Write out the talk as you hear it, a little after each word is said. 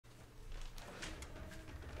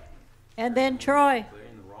And then Troy.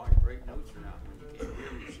 Playing the wrong right notes or not when you can't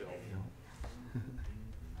hear yourself.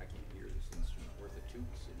 I can't hear this instrument worth a toot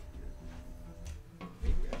sitting here.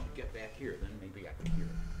 Maybe I should get back here, then maybe I can hear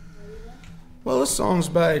it. Well, this song's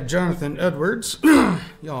by Jonathan Edwards.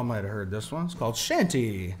 Y'all might have heard this one. It's called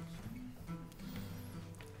Shanty.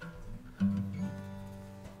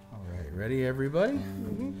 All right, ready, everybody?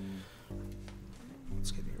 Mm-hmm.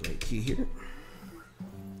 Let's get the right key here.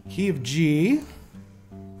 Key of G.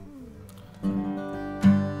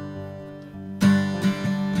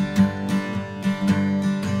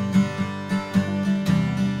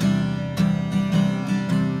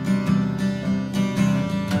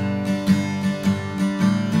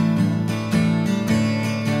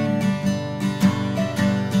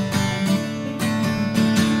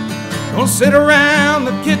 Gonna sit around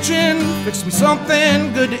the kitchen, fix me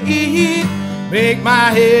something good to eat, make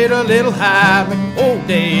my head a little high, make the whole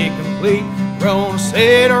day complete. Gonna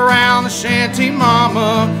sit around the shanty,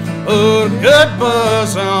 mama, put a good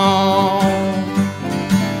buzz on.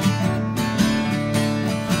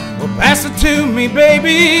 Well, pass it to me,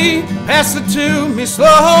 baby, pass it to me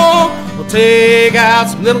slow. We'll take out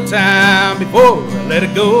some little time before I let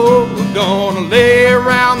it go. We're gonna lay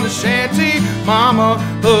around the shanty, mama,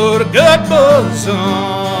 put a good buzz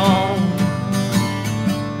on.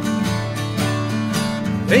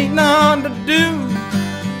 Ain't none to do,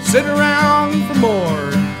 sit around for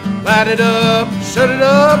more. Light it up, shut it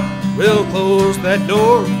up, we'll close that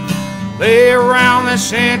door. Lay around that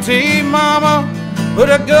shanty, mama, put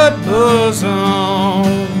a good buzz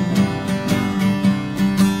on.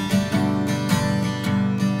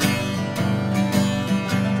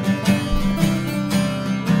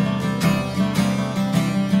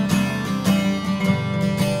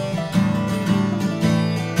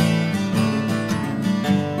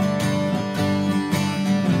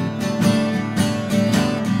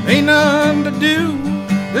 Ain't none to do,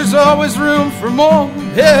 there's always room for more.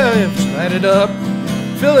 Yeah, just light it up,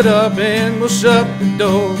 fill it up, and we'll shut the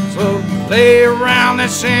door. So lay around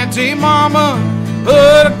that shanty, mama,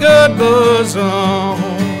 put a good buzz on.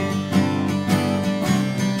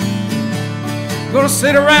 Gonna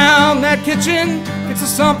sit around that kitchen, fix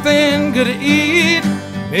us something good to eat,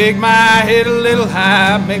 make my head a little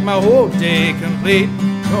high, make my whole day complete.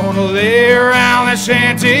 Gonna lay around that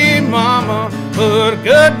shanty, mama, put a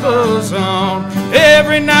good buzz on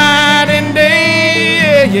every night and day,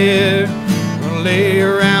 yeah, yeah. Gonna lay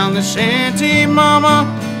around the shanty, mama,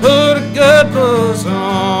 put a good buzz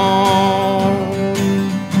on.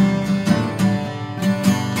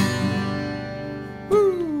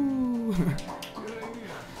 Woo.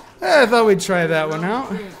 I thought we'd try that one out.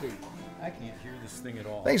 I can't hear this thing at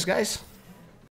all. Thanks, guys.